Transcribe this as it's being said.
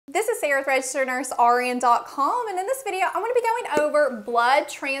here with registerednursern.com, and in this video I'm going to be going over blood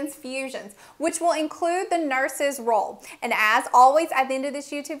transfusions, which will include the nurse's role. And as always, at the end of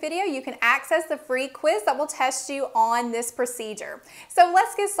this YouTube video, you can access the free quiz that will test you on this procedure. So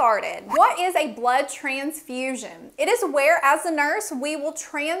let's get started. What is a blood transfusion? It is where, as a nurse, we will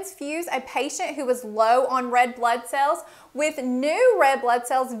transfuse a patient who is low on red blood cells with new red blood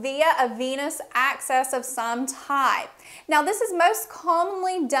cells via a venous access of some type. Now, this is most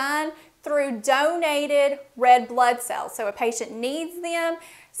commonly done through donated red blood cells. So a patient needs them,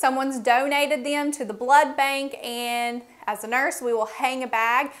 someone's donated them to the blood bank, and as a nurse, we will hang a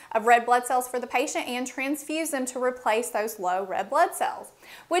bag of red blood cells for the patient and transfuse them to replace those low red blood cells.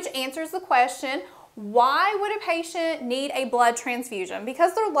 Which answers the question, why would a patient need a blood transfusion?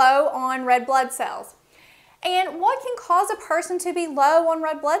 Because they're low on red blood cells. And what can cause a person to be low on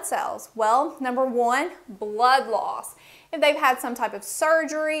red blood cells? Well, number one, blood loss. If they've had some type of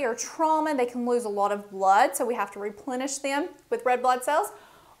surgery or trauma, they can lose a lot of blood, so we have to replenish them with red blood cells.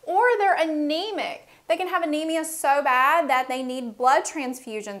 Or they're anemic. They can have anemia so bad that they need blood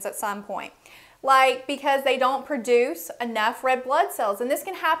transfusions at some point, like because they don't produce enough red blood cells. And this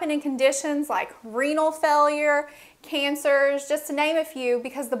can happen in conditions like renal failure, cancers, just to name a few,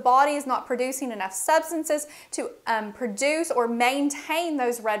 because the body is not producing enough substances to produce or maintain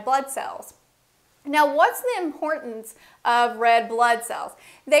those red blood cells. Now, what's the importance of red blood cells?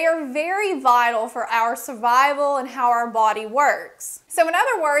 They are very vital for our survival and how our body works. So in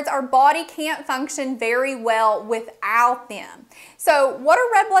other words, our body can't function very well without them. So what do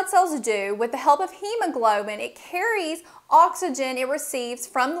red blood cells do? With the help of hemoglobin, it carries oxygen it receives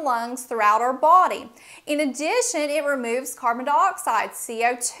from the lungs throughout our body. In addition, it removes carbon dioxide,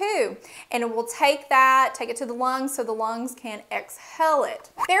 CO2, and it will take it to the lungs so the lungs can exhale it.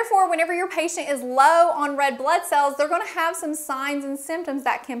 Therefore, whenever your patient is low on red blood cells, they're going to have some signs and symptoms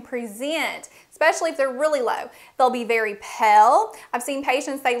that can present, especially if they're really low. They'll be very pale. I've seen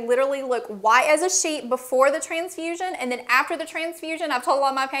patients, they literally look white as a sheet before the transfusion, and then after the transfusion, I've told a lot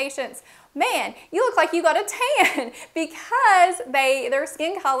of my patients, man, you look like you got a tan, because their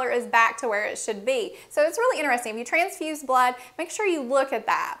skin color is back to where it should be. So it's really interesting. If you transfuse blood, make sure you look at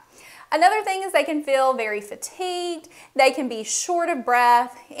that. Another thing is they can feel very fatigued. They can be short of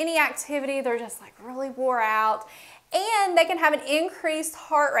breath. Any activity, they're just like really wore out. And they can have an increased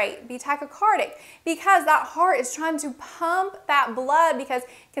heart rate, be tachycardic, because that heart is trying to pump that blood because it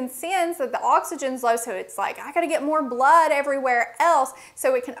can sense that the oxygen's low, so it's like, I gotta get more blood everywhere else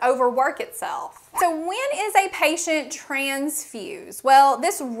so it can overwork itself. So when is a patient transfused? Well,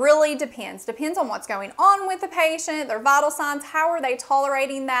 this really depends. Depends on what's going on with the patient, their vital signs, how are they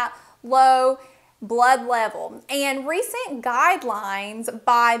tolerating that low blood level. And recent guidelines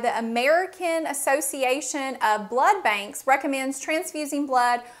by the American Association of Blood Banks recommends transfusing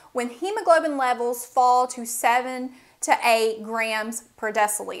blood when hemoglobin levels fall to 7 to 8 grams per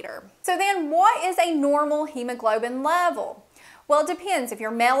deciliter. So then what is a normal hemoglobin level? Well, it depends if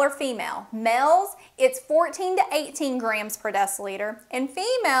you're male or female. Males, it's 14 to 18 grams per deciliter, and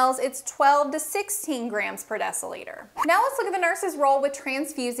females, it's 12 to 16 grams per deciliter. Now let's look at the nurse's role with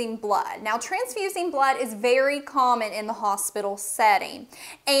transfusing blood. Now, transfusing blood is very common in the hospital setting,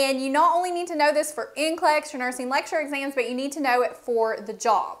 and you not only need to know this for NCLEX or nursing lecture exams, but you need to know it for the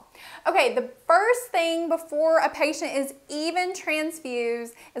job. Okay, the first thing before a patient is even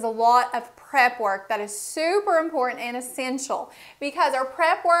transfused is a lot of prep work that is super important and essential, because our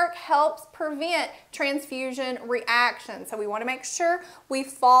prep work helps prevent transfusion reactions. So we want to make sure we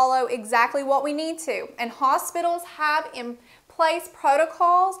follow exactly what we need to. And hospitals have in place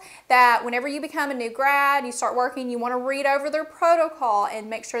protocols that whenever you become a new grad, you start working, you want to read over their protocol and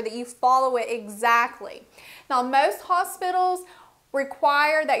make sure that you follow it exactly. Now, most hospitals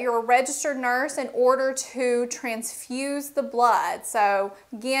require that you're a registered nurse in order to transfuse the blood. So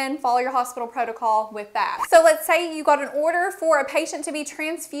again, follow your hospital protocol with that. So let's say you got an order for a patient to be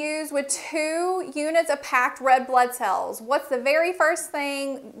transfused with 2 units of packed red blood cells. What's the very first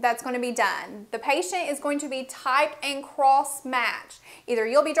thing that's going to be done? The patient is going to be typed and cross-matched. Either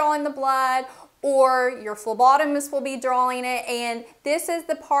you'll be drawing the blood or your phlebotomist will be drawing it, and this is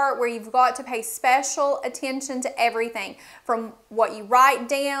the part where you've got to pay special attention to everything, from what you write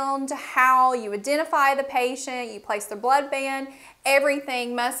down to how you identify the patient, you place their blood band.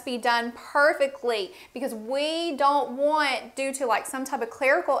 Everything must be done perfectly, because we don't want, due to like some type of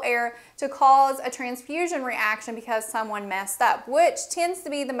clerical error, to cause a transfusion reaction because someone messed up, which tends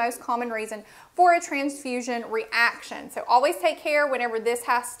to be the most common reason for a transfusion reaction. So always take care whenever this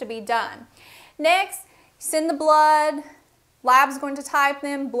has to be done. Next, send the blood lab's going to type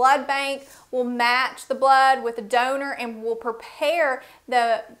them. Blood bank will match the blood with the donor and will prepare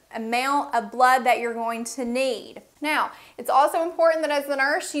the amount of blood that you're going to need. Now, it's also important that as the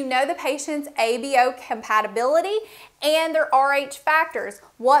nurse, you know the patient's ABO compatibility and their RH factors,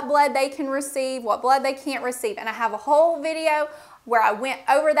 what blood they can receive, what blood they can't receive. And I have a whole video where I went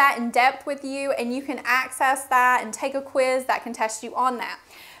over that in depth with you, and you can access that and take a quiz that can test you on that.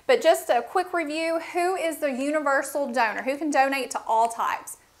 But just a quick review, who is the universal donor? Who can donate to all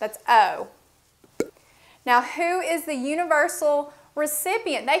types? That's O. Now, who is the universal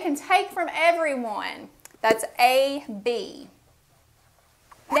recipient? They can take from everyone. That's AB.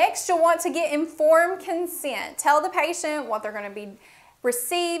 Next, you'll want to get informed consent. Tell the patient what they're going to be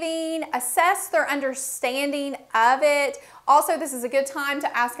receiving, assess their understanding of it. Also, this is a good time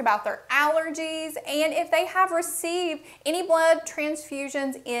to ask about their allergies and if they have received any blood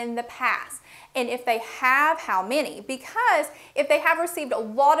transfusions in the past. And if they have, how many? Because if they have received a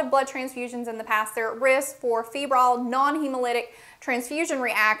lot of blood transfusions in the past, they're at risk for febrile non-hemolytic transfusion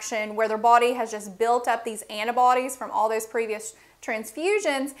reaction where their body has just built up these antibodies from all those previous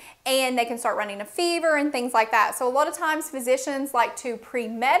transfusions, and they can start running a fever and things like that. So a lot of times physicians like to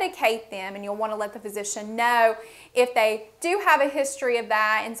pre-medicate them, and you'll want to let the physician know if they do have a history of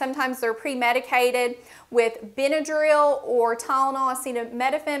that, and sometimes they're pre-medicated with Benadryl or Tylenol,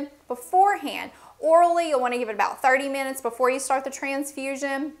 acetaminophen beforehand. Orally, you'll want to give it about 30 minutes before you start the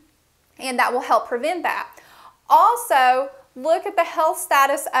transfusion, and that will help prevent that. Also, look at the health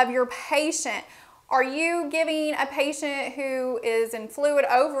status of your patient. Are you giving a patient who is in fluid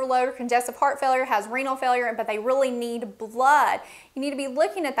overload or congestive heart failure, has renal failure, but they really need blood? You need to be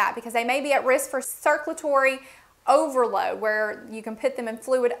looking at that because they may be at risk for circulatory overload, where you can put them in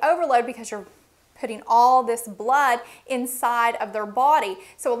fluid overload because you're putting all this blood inside of their body.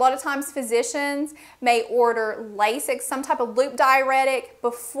 So a lot of times physicians may order Lasix, some type of loop diuretic,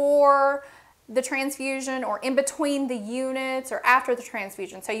 before the transfusion or in between the units or after the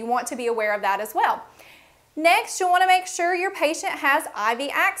transfusion. So you want to be aware of that as well. Next, you'll want to make sure your patient has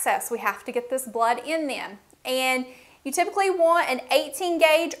IV access. We have to get this blood in them. And you typically want an 18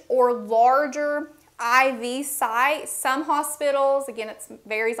 gauge or larger IV site. Some hospitals, again, it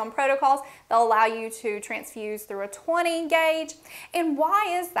varies on protocols, they'll allow you to transfuse through a 20 gauge. And why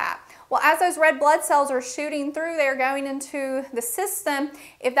is that? Well, as those red blood cells are shooting through there, going into the system,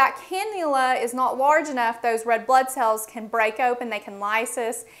 if that cannula is not large enough, those red blood cells can break open, they can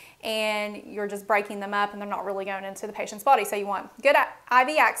lysis, and you're just breaking them up and they're not really going into the patient's body. So you want good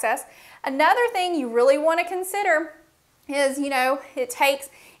IV access. Another thing you really want to consider is, it takes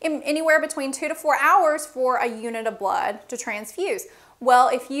anywhere between 2 to 4 hours for a unit of blood to transfuse. Well,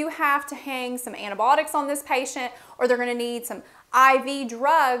 if you have to hang some antibiotics on this patient, or they're going to need some IV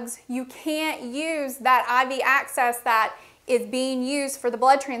drugs, you can't use that IV access that is being used for the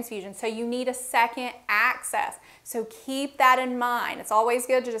blood transfusion. So you need a second access. So keep that in mind. It's always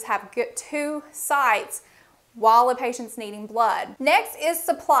good to just have two sites while a patient's needing blood. Next is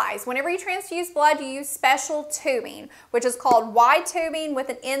supplies. Whenever you transfuse blood, you use special tubing, which is called wide tubing with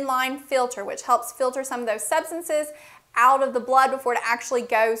an inline filter, which helps filter some of those substances out of the blood before it actually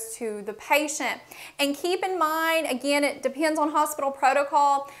goes to the patient. And keep in mind, again, it depends on hospital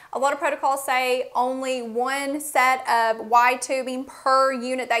protocol. A lot of protocols say only one set of wide tubing per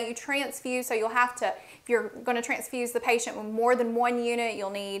unit that you transfuse, so you'll have to, if you're going to transfuse the patient with more than one unit, you'll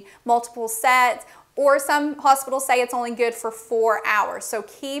need multiple sets. Or some hospitals say it's only good for 4 hours. So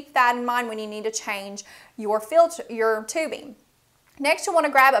keep that in mind when you need to change your tubing. Next, you'll want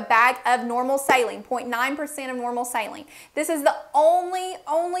to grab a bag of normal saline, 0.9% of normal saline. This is the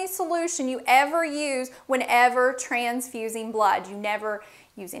only solution you ever use whenever transfusing blood. You never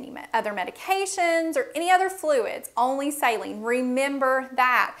use any other medications or any other fluids, only saline. Remember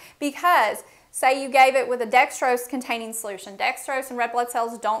that, because say you gave it with a dextrose containing solution. Dextrose and red blood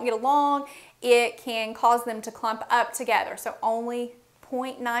cells don't get along. It can cause them to clump up together. So only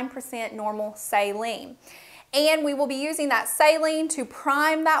 0.9% normal saline. And we will be using that saline to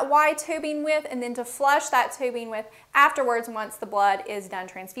prime that wide tubing with, and then to flush that tubing with afterwards once the blood is done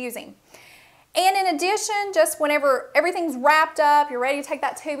transfusing. And in addition, just whenever everything's wrapped up, you're ready to take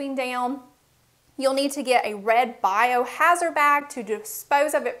that tubing down, you'll need to get a red biohazard bag to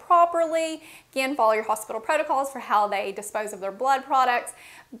dispose of it properly. Again, follow your hospital protocols for how they dispose of their blood products,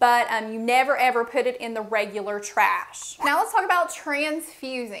 but you never ever put it in the regular trash. Now let's talk about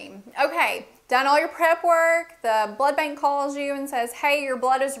transfusing. Okay, done all your prep work, the blood bank calls you and says, hey, your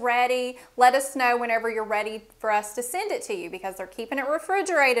blood is ready. Let us know whenever you're ready for us to send it to you, because they're keeping it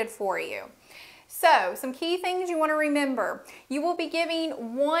refrigerated for you. So, some key things you want to remember. You will be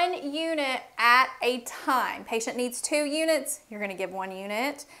giving 1 unit at a time. Patient needs 2 units, you're going to give 1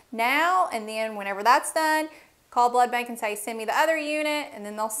 unit now, and then whenever that's done, call blood bank and say, send me the other unit, and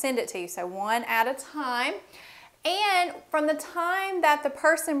then they'll send it to you. So 1 at a time. And from the time that the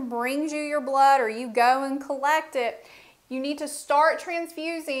person brings you your blood or you go and collect it, you need to start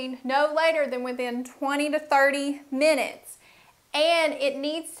transfusing no later than within 20 to 30 minutes. And it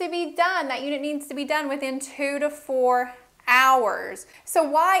needs to be done, that unit needs to be done within 2 to 4 hours. So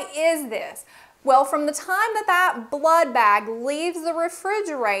why is this? Well, from the time that that blood bag leaves the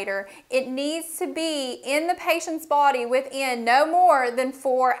refrigerator, it needs to be in the patient's body within no more than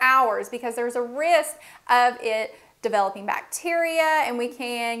 4 hours, because there's a risk of it developing bacteria and we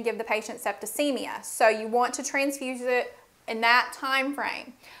can give the patient septicemia. So you want to transfuse it in that time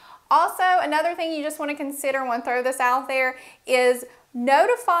frame. Also, another thing you just want to consider, I want to throw this out there, is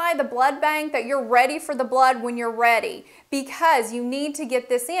notify the blood bank that you're ready for the blood when you're ready, because you need to get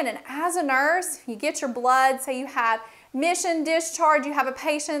this in. And as a nurse, you get your blood, say you have mission discharge, you have a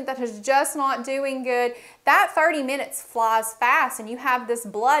patient that is just not doing good, that 30 minutes flies fast and you have this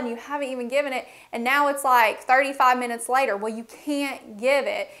blood and you haven't even given it, and now it's like 35 minutes later. Well, you can't give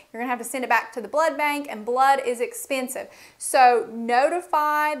it. You're gonna have to send it back to the blood bank, and blood is expensive. So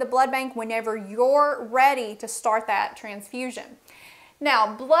notify the blood bank whenever you're ready to start that transfusion.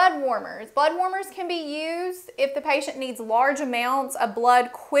 Now, blood warmers. Blood warmers can be used if the patient needs large amounts of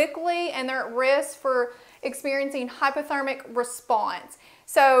blood quickly and they're at risk for experiencing hypothermic response.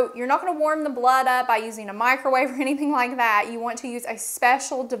 So you're not going to warm the blood up by using a microwave or anything like that. You want to use a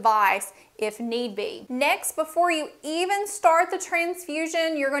special device if need be. Next, before you even start the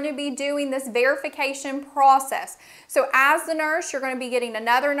transfusion, you're going to be doing this verification process. So as the nurse, you're going to be getting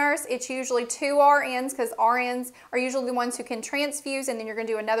another nurse. It's usually 2 RNs, because RNs are usually the ones who can transfuse, and then you're going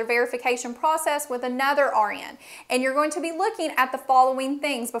to do another verification process with another RN. And you're going to be looking at the following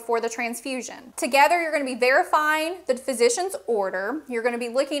things before the transfusion. Together, you're going to be verifying the physician's order. You're going to be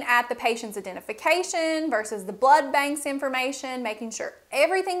looking at the patient's identification versus the blood bank's information, making sure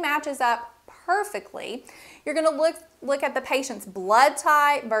everything matches up perfectly. You're going to look at the patient's blood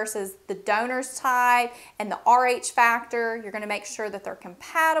type versus the donor's type and the RH factor. You're going to make sure that they're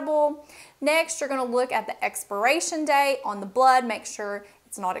compatible. Next, you're going to look at the expiration date on the blood, make sure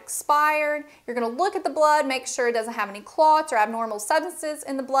it's not expired. You're going to look at the blood, make sure it doesn't have any clots or abnormal substances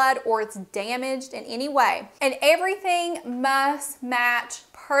in the blood, or it's damaged in any way. And everything must match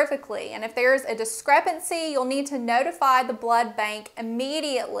perfectly. And if there's a discrepancy, you'll need to notify the blood bank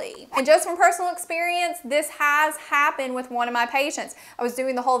immediately. And just from personal experience, this has happened with one of my patients. I was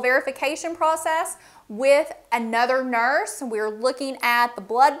doing the whole verification process with another nurse. We were looking at the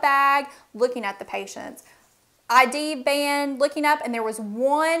blood bag, looking at the patient's ID band, looking up, and there was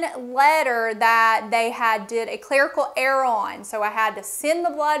one letter that they did a clerical error on. So I had to send the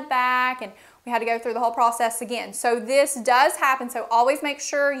blood back, and we had to go through the whole process again. So this does happen, so always make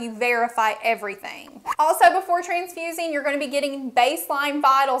sure you verify everything. Also, before transfusing, you're going to be getting baseline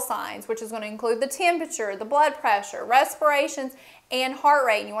vital signs, which is going to include the temperature, the blood pressure, respirations, and heart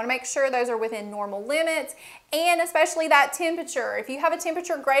rate. And you want to make sure those are within normal limits, and especially that temperature. If you have a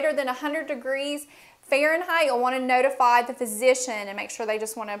temperature greater than 100 degrees Fahrenheit, you'll want to notify the physician and make sure they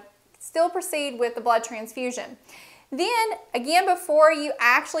just want to still proceed with the blood transfusion. Then, again, before you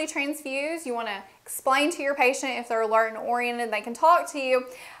actually transfuse, you want to explain to your patient, if they're alert and oriented, they can talk to you,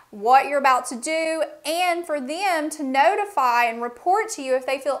 what you're about to do, and for them to notify and report to you if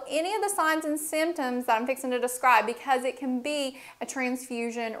they feel any of the signs and symptoms that I'm fixing to describe, because it can be a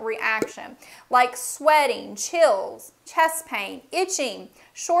transfusion reaction, like sweating, chills, chest pain, itching,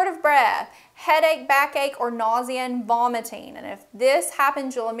 short of breath, headache, backache, or nausea and vomiting. And if this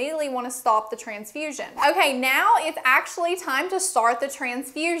happens, you'll immediately want to stop the transfusion. Okay, now it's actually time to start the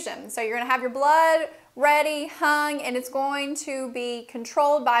transfusion. So you're going to have your blood ready, hung, and it's going to be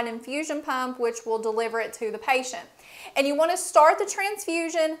controlled by an infusion pump, which will deliver it to the patient. And you want to start the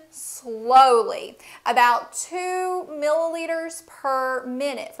transfusion slowly, about 2 milliliters per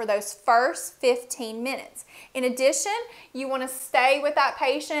minute for those first 15 minutes. In addition, you want to stay with that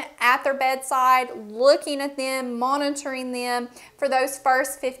patient at their bedside, looking at them, monitoring them for those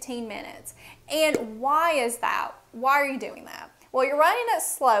first 15 minutes. And why is that? Why are you doing that? Well, you're running it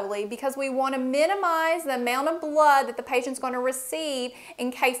slowly because we want to minimize the amount of blood that the patient's going to receive in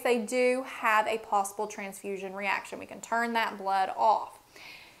case they do have a possible transfusion reaction. We can turn that blood off.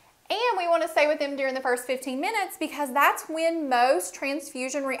 And we want to stay with them during the first 15 minutes because that's when most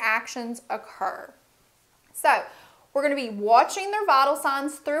transfusion reactions occur. So, We're going to be watching their vital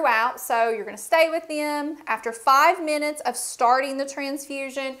signs throughout, so you're going to stay with them. After 5 minutes of starting the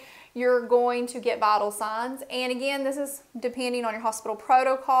transfusion, you're going to get vital signs. And again, this is depending on your hospital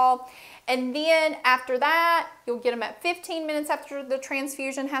protocol. And then after that, you'll get them at 15 minutes after the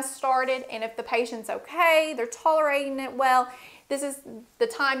transfusion has started. And if the patient's okay, they're tolerating it well, this is the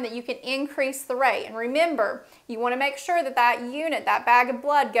time that you can increase the rate. And remember, you want to make sure that that unit, that bag of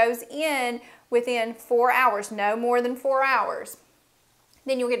blood, goes in within 4 hours, no more than 4 hours.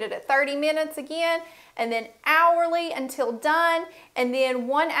 Then you'll get it at 30 minutes again, and then hourly until done, and then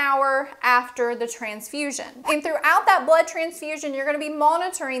 1 hour after the transfusion. And throughout that blood transfusion, you're going to be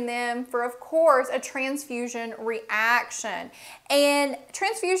monitoring them for, of course, a transfusion reaction. And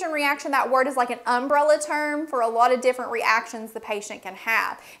transfusion reaction, that word is like an umbrella term for a lot of different reactions the patient can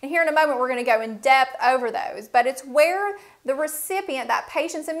have. And here in a moment, we're going to go in depth over those, but it's where the recipient, that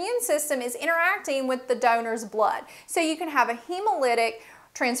patient's immune system, is interacting with the donor's blood. So you can have a hemolytic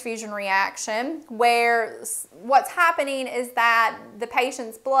transfusion reaction where what's happening is that the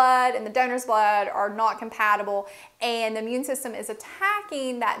patient's blood and the donor's blood are not compatible, and the immune system is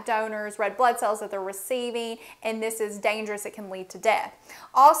attacking that donor's red blood cells that they're receiving, and this is dangerous. It can lead to death.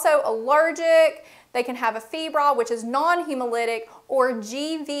 Also allergic, they can have a febrile, which is non-hemolytic, or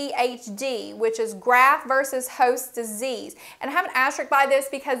GvHD, which is graft versus host disease. And I have an asterisk by this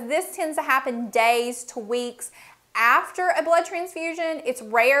because this tends to happen days to weeks after a blood transfusion. It's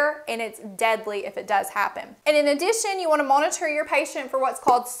rare and it's deadly if it does happen. And in addition, you want to monitor your patient for what's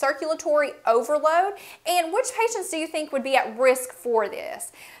called circulatory overload. And which patients do you think would be at risk for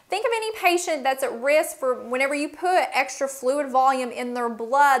this? Think of any patient that's at risk for whenever you put extra fluid volume in their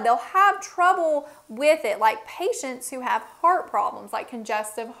blood, they'll have trouble with it, like patients who have heart problems, like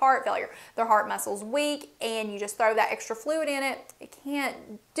congestive heart failure. Their heart muscle's weak and you just throw that extra fluid in it, it can't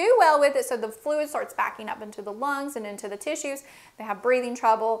do well with it, so the fluid starts backing up into the lungs and into the tissues. They have breathing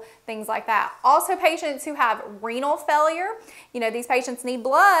trouble, things like that. Also patients who have renal failure, you know, these patients need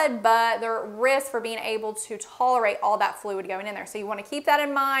blood, but they're at risk for being able to tolerate all that fluid going in there. So you want to keep that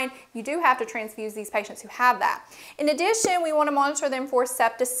in mind. You do have to transfuse these patients who have that. In addition, we want to monitor them for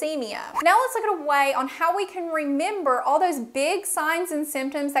septicemia. Now let's look at a way on how we can remember all those big signs and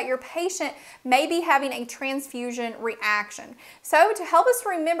symptoms that your patient may be having a transfusion reaction. So to help us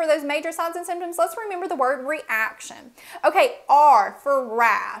remember those major signs and symptoms, let's remember the word reaction. Okay, R for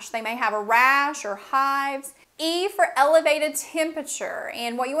rash. They may have a rash or hives. E for elevated temperature,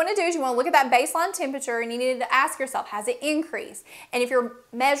 and what you want to do is you want to look at that baseline temperature and you need to ask yourself, has it increased? And if you're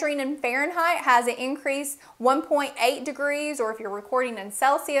measuring in Fahrenheit, has it increased 1.8 degrees? Or if you're recording in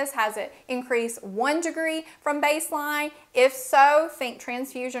Celsius, has it increased 1 degree from baseline? If so, think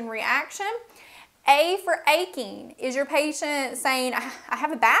transfusion reaction. A for aching. Is your patient saying, I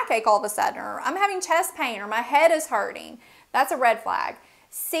have a backache all of a sudden, or I'm having chest pain, or my head is hurting? That's a red flag.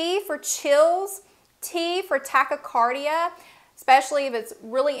 C for chills. T for tachycardia, especially if it's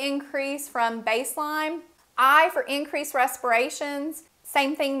really increased from baseline. I for increased respirations,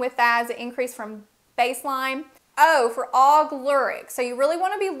 same thing with that as an increase from baseline. O for aughluric. So you really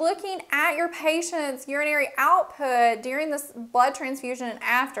want to be looking at your patient's urinary output during this blood transfusion and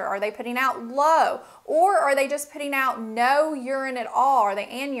after. Are they putting out low, or are they just putting out no urine at all? Are they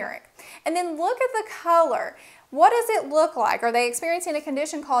anuric? And then look at the color. What does it look like? Are they experiencing a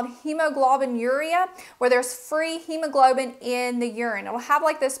condition called hemoglobinuria, where there's free hemoglobin in the urine? It'll have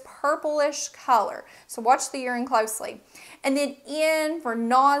like this purplish color. So watch the urine closely. And then N for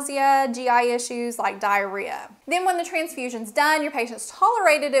nausea, GI issues like diarrhea. Then when the transfusion's done, your patient's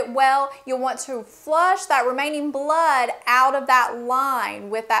tolerated it well, you'll want to flush that remaining blood out of that line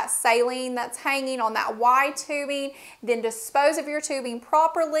with that saline that's hanging on that Y tubing, then dispose of your tubing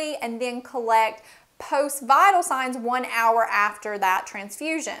properly, and then collect post-vital signs 1 hour after that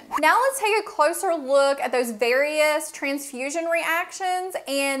transfusion. Now let's take a closer look at those various transfusion reactions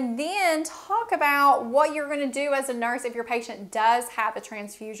and then talk about what you're going to do as a nurse if your patient does have a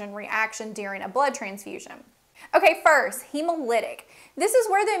transfusion reaction during a blood transfusion. Okay, first, hemolytic. This is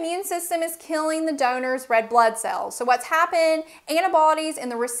where the immune system is killing the donor's red blood cells. So what's happened, antibodies in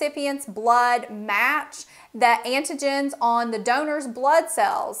the recipient's blood match the antigens on the donor's blood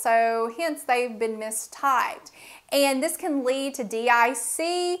cells, so hence they've been mistyped. And this can lead to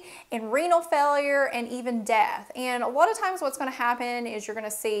DIC and renal failure and even death. And a lot of times what's going to happen is you're going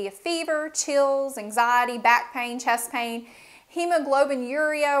to see a fever, chills, anxiety, back pain, chest pain,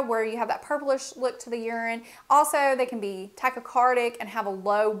 hemoglobinuria, where you have that purplish look to the urine. Also, they can be tachycardic and have a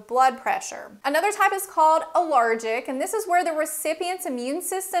low blood pressure. Another type is called allergic, and this is where the recipient's immune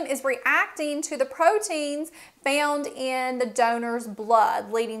system is reacting to the proteins found in the donor's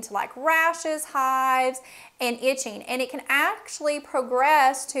blood, leading to like rashes, hives, and itching, and it can actually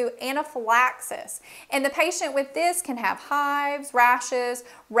progress to anaphylaxis. And the patient with this can have hives, rashes,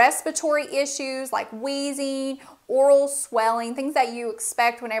 respiratory issues like wheezing, oral swelling, things that you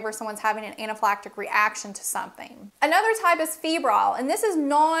expect whenever someone's having an anaphylactic reaction to something. Another type is febrile, and this is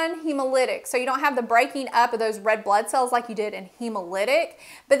non-hemolytic, so you don't have the breaking up of those red blood cells like you did in hemolytic,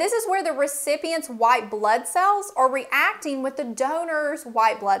 but this is where the recipient's white blood cells are reacting with the donor's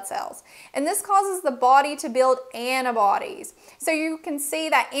white blood cells, and this causes the body to build antibodies. So you can see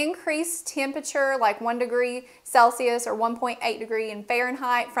that increased temperature, like 1 degree Celsius or 1.8 degree in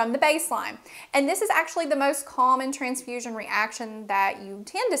Fahrenheit from the baseline, and this is actually the most common transfusion reaction that you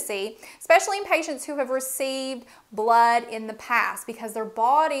tend to see, especially in patients who have received blood in the past, because their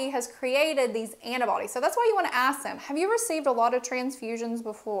body has created these antibodies. So that's why you want to ask them, have you received a lot of transfusions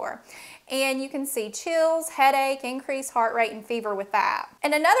before? And you can see chills, headache, increased heart rate, and fever with that.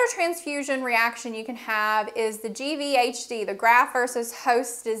 And another transfusion reaction you can have is the GvHD, the graft versus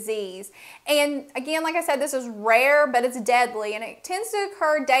host disease. And again, like I said, this is rare, but it's deadly, and it tends to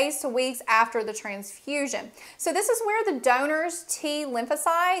occur days to weeks after the transfusion. So this is where the donor's T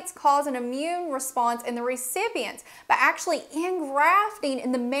lymphocytes cause an immune response in the recipients by actually engrafting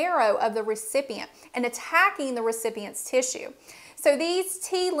in the marrow of the recipient and attacking the recipient's tissue. So these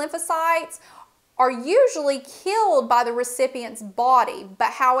T lymphocytes are usually killed by the recipient's body, but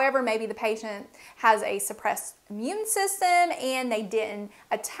however, maybe the patient has a suppressed immune system and they didn't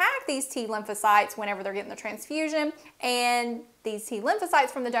attack these T lymphocytes whenever they're getting the transfusion, and these T lymphocytes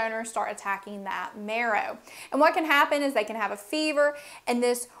from the donor start attacking that marrow. And what can happen is they can have a fever and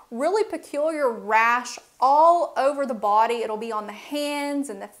this really peculiar rash all over the body. It'll be on the hands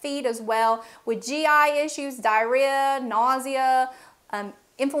and the feet as well, with GI issues, diarrhea, nausea,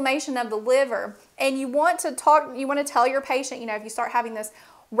 inflammation of the liver. And you want to tell your patient, if you start having this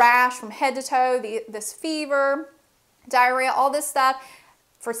rash from head to toe, this fever, diarrhea, all this stuff,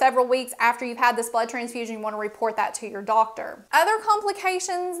 for several weeks after you've had this blood transfusion, you want to report that to your doctor. Other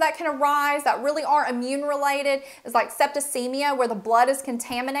complications that can arise that really aren't immune related is like septicemia, where the blood is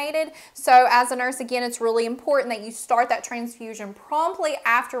contaminated. So as a nurse, again, it's really important that you start that transfusion promptly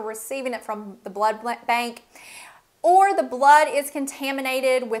after receiving it from the blood bank. Or the blood is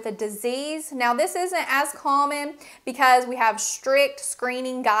contaminated with a disease. Now this isn't as common because we have strict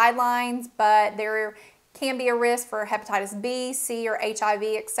screening guidelines, but there can be a risk for hepatitis B, C, or HIV,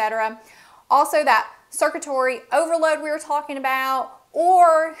 etc. Also that circulatory overload we were talking about,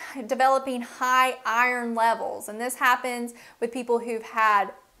 or developing high iron levels. And this happens with people who've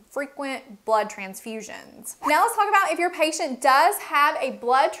had frequent blood transfusions. Now let's talk about if your patient does have a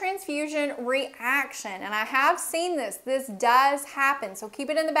blood transfusion reaction. And I have seen this does happen, so keep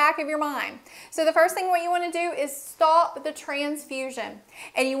it in the back of your mind. So the first thing what you want to do is stop the transfusion,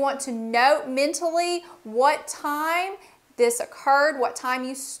 and you want to note mentally what time this occurred, what time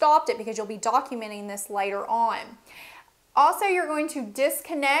you stopped it, because you'll be documenting this later on. Also, you're going to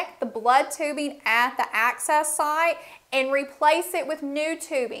disconnect the blood tubing at the access site and replace it with new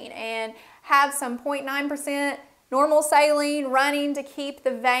tubing, and have some 0.9% normal saline running to keep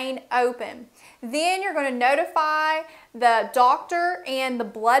the vein open. Then you're going to notify the doctor and the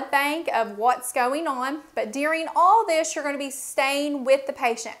blood bank of what's going on, but during all this you're going to be staying with the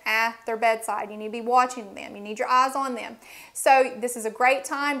patient at their bedside. You need to be watching them. You need your eyes on them. So this is a great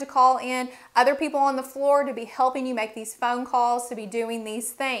time to call in other people on the floor to be helping you make these phone calls, to be doing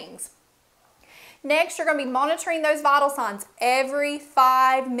these things. Next, you're going to be monitoring those vital signs every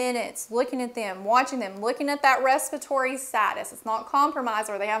 5 minutes, looking at them, watching them, looking at that respiratory status. It's not compromised,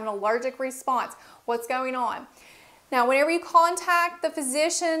 or they have an allergic response. What's going on? Now, whenever you contact the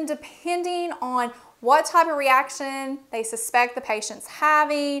physician, depending on what type of reaction they suspect the patient's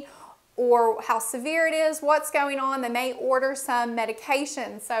having, or how severe it is, what's going on, they may order some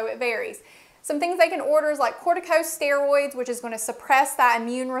medication, so it varies. Some things they can order is like corticosteroids, which is going to suppress that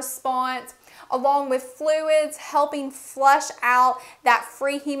immune response, along with fluids helping flush out that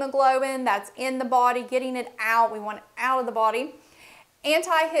free hemoglobin that's in the body, getting it out. We want it out of the body.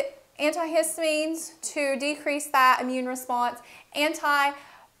 Antihistamines to decrease that immune response.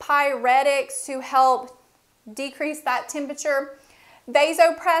 Antipyretics to help decrease that temperature.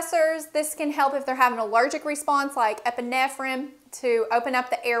 Vasopressors, this can help if they're having an allergic response, like epinephrine, to open up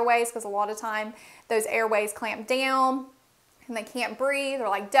the airways, because a lot of time those airways clamp down and they can't breathe, or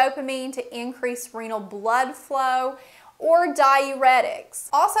like dopamine to increase renal blood flow, or diuretics.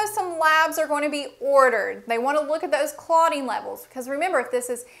 Also, some labs are going to be ordered. They want to look at those clotting levels, because remember, if this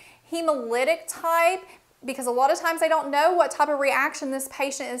is hemolytic type, because a lot of times they don't know what type of reaction this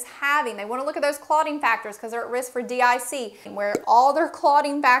patient is having. They want to look at those clotting factors because they're at risk for DIC, where all their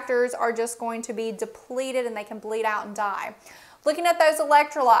clotting factors are just going to be depleted and they can bleed out and die. Looking at those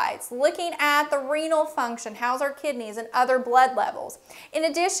electrolytes, looking at the renal function, how's our kidneys and other blood levels. In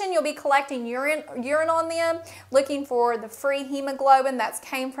addition, you'll be collecting urine on them, looking for the free hemoglobin that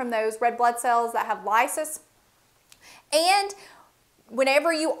came from those red blood cells that have lysis. And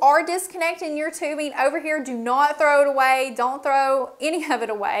whenever you are disconnecting your tubing over here, do not throw it away. Don't throw any of it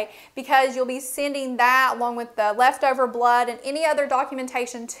away, because you'll be sending that along with the leftover blood and any other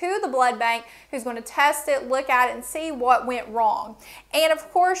documentation to the blood bank, who's going to test it, look at it, and see what went wrong. And of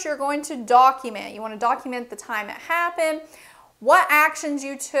course, you're going to document. You want to document the time it happened, what actions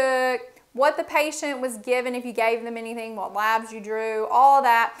you took, what the patient was given, if you gave them anything, what labs you drew, all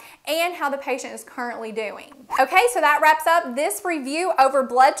that, and how the patient is currently doing. Okay, so that wraps up this review over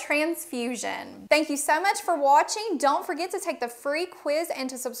blood transfusion. Thank you so much for watching. Don't forget to take the free quiz and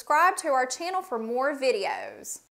to subscribe to our channel for more videos.